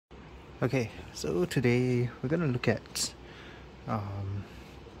Okay, so today we're gonna look at um,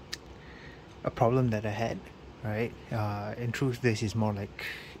 a problem that I had, right? In truth, this is more like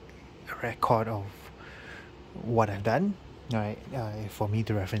a record of what I've done, right? For me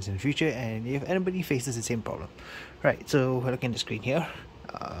to reference in the future, and if anybody faces the same problem, right? So we're looking at the screen here.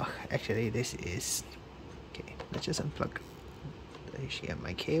 Actually, this is okay. Let's just unplug the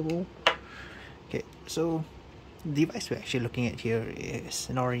HDMI cable. Okay, so the device we're actually looking at here is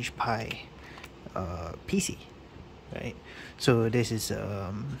an Orange Pi PC, right? So this is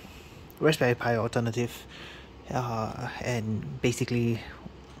Raspberry Pi alternative, and basically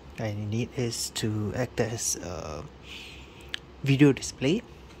I need is to act as a video display,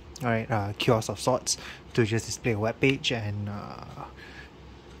 right? Kiosk of sorts to just display a web page, and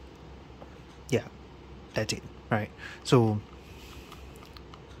yeah, that's it, right? So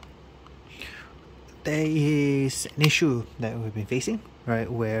there is an issue that we've been facing, right,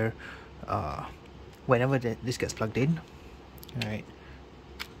 where whenever this gets plugged in, right,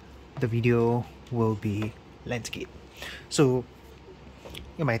 the video will be landscape. So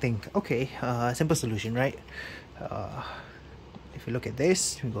you might think, okay, simple solution, right? If you look at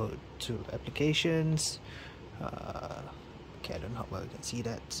this, we go to applications. Okay, I don't know how well you can see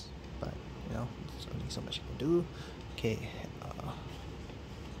that, but you know, there's only so much you can do. Okay, okay,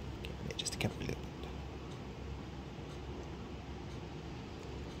 let me adjust the camera a little bit.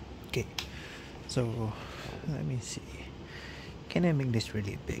 Okay, so let me see. Can I make this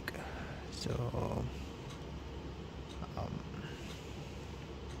really big? So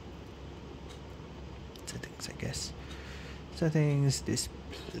settings, I guess. Settings,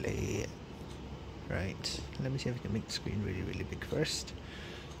 display, right? Let me see if I can make the screen really, really big first.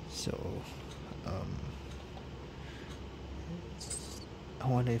 So I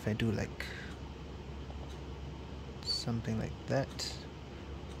wonder if I do like something like that,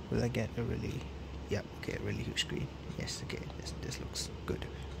 will I get a really, yeah, okay, a really huge screen. Yes, okay, this looks good.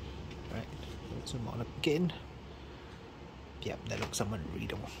 Right, zoom on up again. Yep, that looks somewhat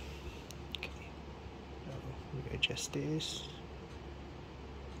readable. Okay, so we adjust this.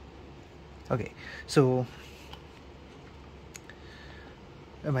 Okay, so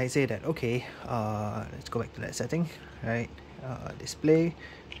I might say that, okay, let's go back to that setting, right? Display,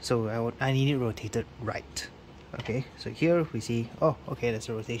 so I need it rotated right. Okay, so here we see, oh, okay, there's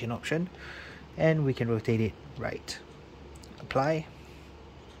a rotation option, and we can rotate it right. Apply,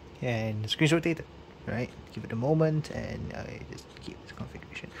 and the screen's rotated, right? Give it a moment, and just keep the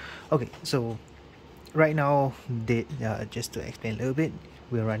configuration. Okay, so right now, just to explain a little bit,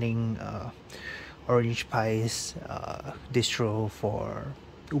 we're running Orange Pi's distro for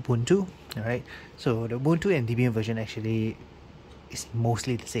Ubuntu. Alright, so the Ubuntu and Debian version actually is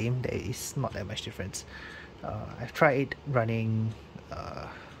mostly the same. There is not that much difference. I've tried running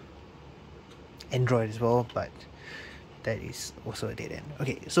Android as well, but that is also a dead end.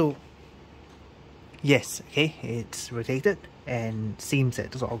 Okay, so yes, okay, it's rotated and seems that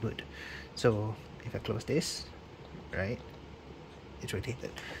it's all good. So if I close this, right, it's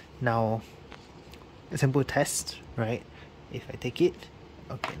rotated. Now a simple test, right? If I take it,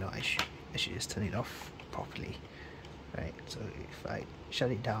 okay, no, I should just turn it off properly, right? So if I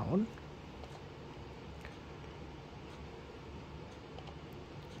shut it down,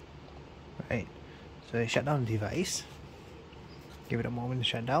 right, so I shut down the device, give it a moment to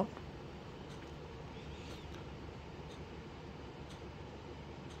shut down.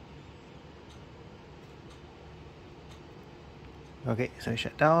 Okay, so I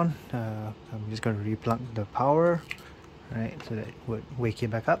shut down. I'm just going to replug the power, right, so that it would wake it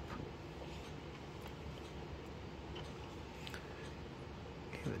back up.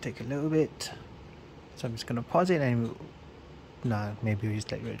 It will take a little bit, so I'm just going to pause it, and maybe we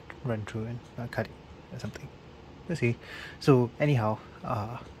just let it run through and cut it or something. We'll see. So anyhow,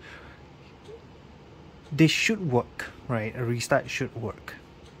 this should work, right? A restart should work.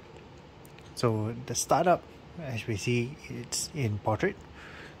 So the startup, as we see, it's in portrait,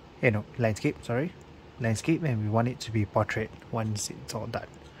 landscape, sorry, landscape, and we want it to be portrait once it's all done.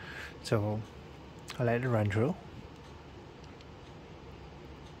 So I'll let it run through,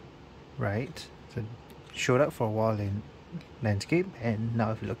 right? So showed up for a while in landscape, and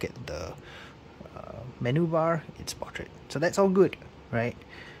now if you look at the menu bar, it's portrait. So that's all good, right?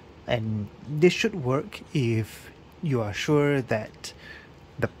 And this should work if you are sure that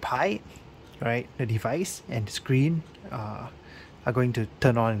the Pi, right, the device and the screen are going to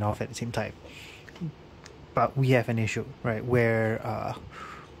turn on and off at the same time. But we have an issue, right, where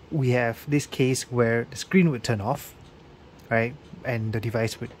we have this case where the screen would turn off, right, and the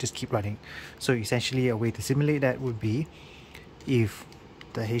device would just keep running. So essentially a way to simulate that would be if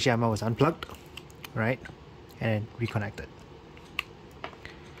the HDMI was unplugged, right, and then reconnected.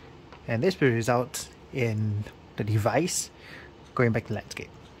 And this will result in the device going back to landscape.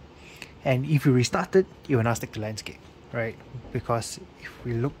 And if you restart it, it will not stick to landscape, right? Because if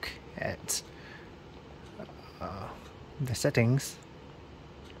we look at the settings,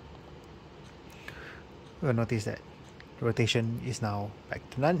 we'll notice that rotation is now back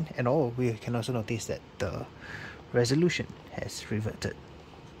to none, and we can also notice that the resolution has reverted.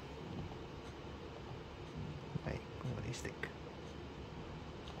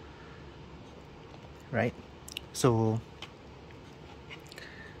 Right, so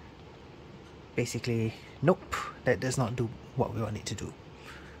basically, nope, that does not do what we want it to do.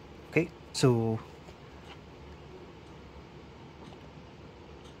 Okay, so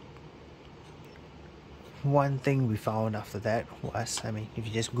one thing we found after that was, I mean, if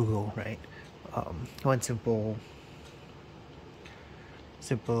you just Google, right, one simple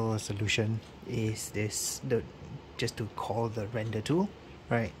solution is this, just to call the render tool,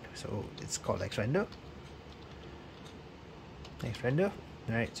 right? So it's called xrender,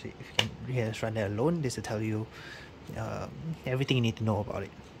 right? So if you can just run that alone, this will tell you everything you need to know about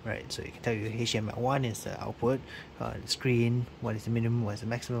it, right? So it can tell you HDMI1 is the output, the screen, what is the minimum, what is the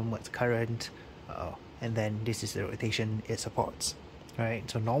maximum, what's current, and then this is the rotation it supports, right?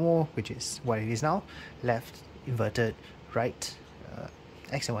 So normal, which is what it is now, left, inverted, right,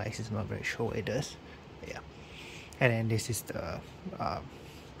 X and Y axis, I'm not very sure what it does, yeah. And then this is the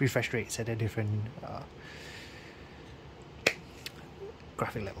refresh rates at the different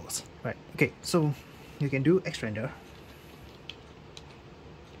graphic levels, right? Okay, so you can do xrender.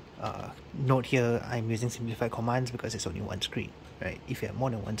 Note here, I'm using simplified commands because it's only one screen, right? If you have more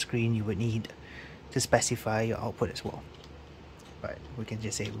than one screen, you would need to specify your output as well. But we can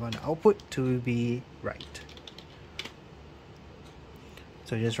just say we want the output to be right.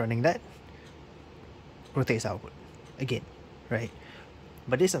 So just running that rotates output again, right?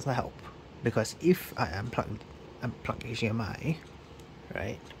 But this does not help, because if I unplug HDMI,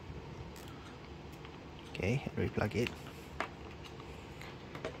 right, okay, and replug it,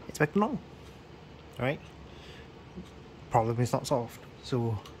 it's back to normal, right? Problem is not solved.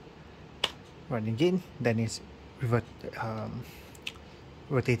 So run again, then it's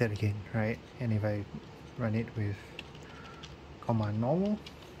rotated again, right? And if I run it with command normal,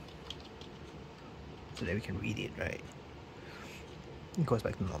 so that we can read it, right, it goes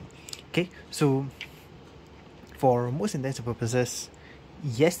back to normal. Okay, so for most intents and purposes,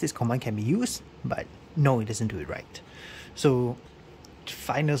 yes, this command can be used, but no, it doesn't do it right. So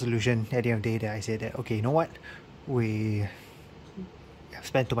final solution at the end of the day, that I said that, okay, you know what, we have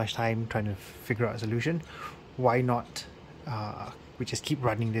spent too much time trying to figure out a solution, why not we just keep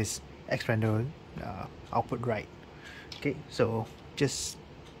running this xrender output right. Okay, so just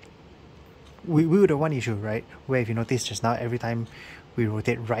we would have one issue, right, where if you notice just now, every time we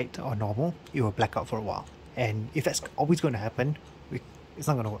rotate right or normal, it will black out for a while, and if that's always going to happen, it's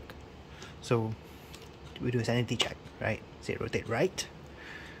not going to work. So we do a sanity check, right? Say rotate right,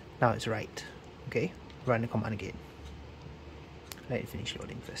 now it's right. Okay, run the command again, let it finish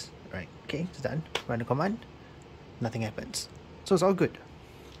loading first, right? Okay, it's done. Run the command, nothing happens, so it's all good.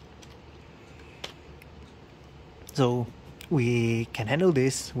 So we can handle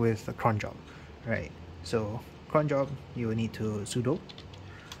this with a cron job, right? So cron job, you will need to sudo,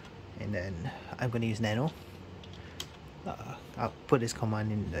 and then I'm going to use nano. I'll put this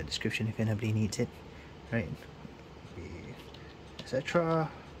command in the description if anybody needs it, right? Etc.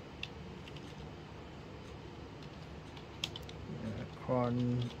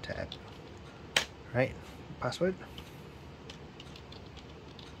 Crontab, right? Password.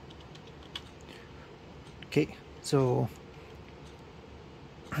 Okay, so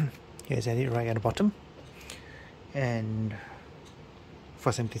here's it right at the bottom, and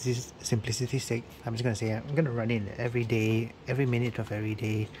for simplicity's sake, I'm just going to say I'm going to run it every day, every minute of every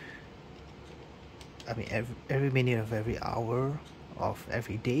day, I mean every minute of every hour of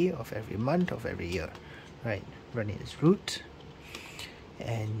every day of every month of every year, right? Run it as root,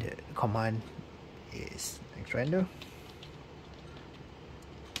 and the command is xrender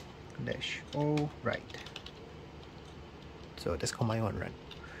 -o right. So that's command 1 run,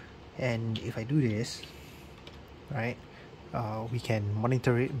 and if I do this, right, we can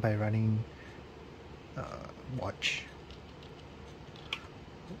monitor it by running watch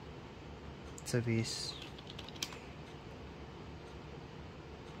service.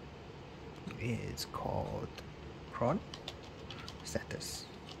 It's called Cron status.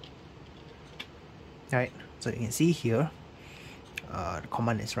 Alright, so you can see here the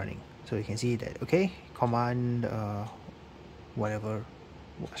command is running, so you can see that, okay, command whatever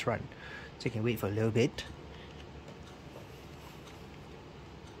was run. So you can wait for a little bit.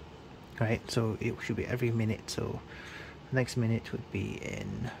 Right, so it should be every minute. So next minute would be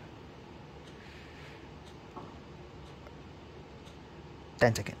in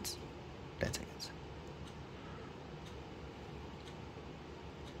 10 seconds. 10 seconds.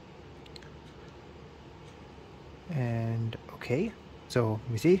 And okay, so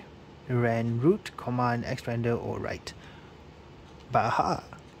you see, ran root, command, X render, or write. But aha,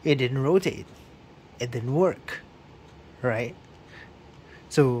 it didn't rotate. It didn't work, right?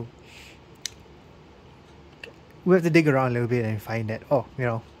 So we have to dig around a little bit and find that, oh, you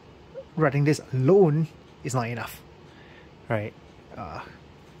know, running this alone is not enough, right?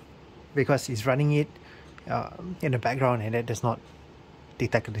 Because it's running it in the background and that does not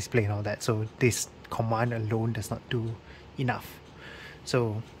detect a display and all that. So this command alone does not do enough.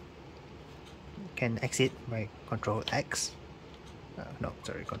 So you can exit by Control X. No,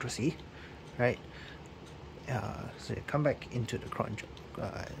 sorry, Control C, right? So you come back into the Cron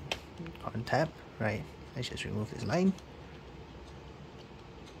tab, right? Let's just remove this line.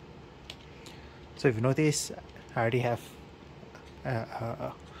 So if you notice, I already have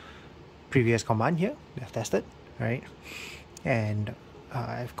a previous command here that I've tested, right? And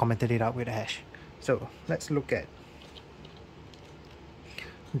I've commented it out with a hash. So let's look at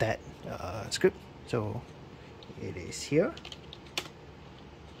that script. So it is here.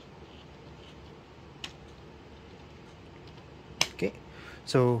 Okay,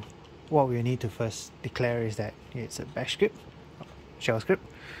 so what we need to first declare is that it's a bash script, shell script.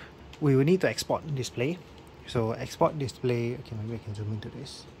 We will need to export display. So export display, okay, maybe I can zoom into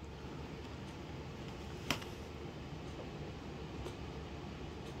this.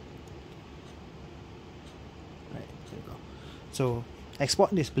 Right, there we go. So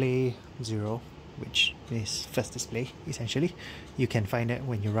export display 0, which is first display essentially. You can find that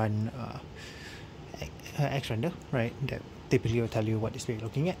when you run X render, right? That typically will tell you what display you're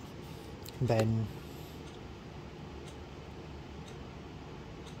looking at. Then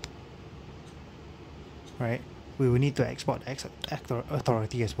right, we will need to export X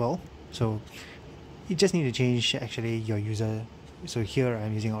authority as well. So you just need to change actually your user. So here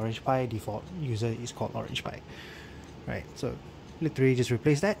I'm using Orange Pi, default user is called Orange Pi, right? So literally just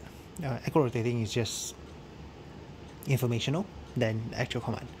replace that. Echo rotating is just informational than actual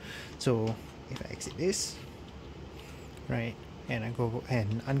command. So if I exit this, right, and I go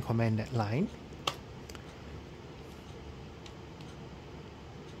and uncomment that line,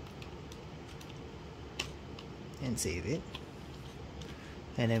 and save it,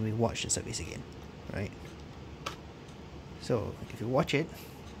 and then we watch the service again, right? So if you watch it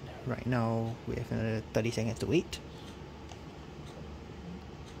right now, we have another 30 seconds to wait.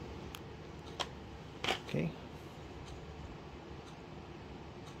 Okay,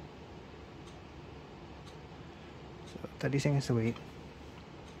 so 30 seconds to wait,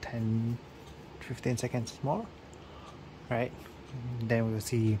 10-15 seconds more, right? And then we'll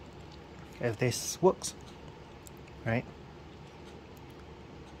see if this works, right?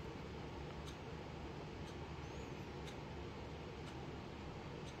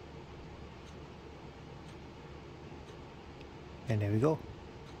 And there we go,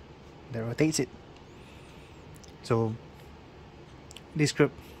 that rotates it. So this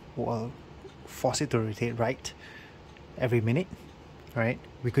script will force it to rotate right every minute, right?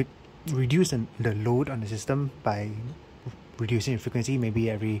 We could reduce the load on the system by reducing the frequency, maybe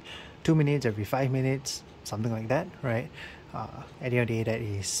every 2 minutes, every 5 minutes, something like that, right? At the end of the day, that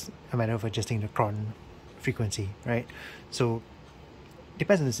is a matter of adjusting the cron frequency, right? So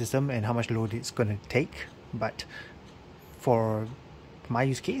depends on the system and how much load it's going to take, but for my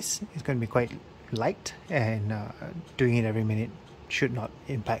use case, it's going to be quite light, and doing it every minute should not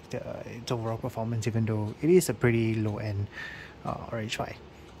impact its overall performance, even though it is a pretty low-end Orange Pi,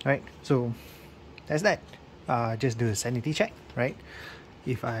 right? So that's that. Just do a sanity check, right?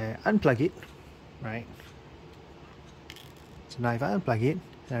 If I unplug it, right? So now if I unplug it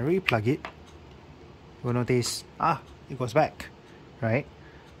and I re-plug it, you'll notice, it goes back, right?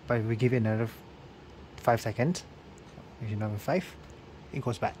 But if we give it another 5 seconds, actually another 5, it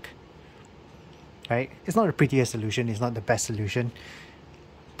goes back. Right? It's not the prettiest solution, it's not the best solution,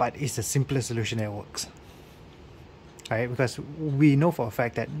 but it's the simplest solution that works. Right? Because we know for a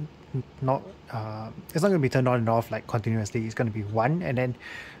fact that it's not going to be turned on and off like continuously. It's going to be one, and then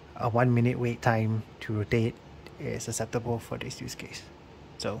a 1 minute wait time to rotate is acceptable for this use case.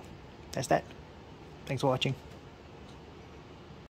 So that's that. Thanks for watching.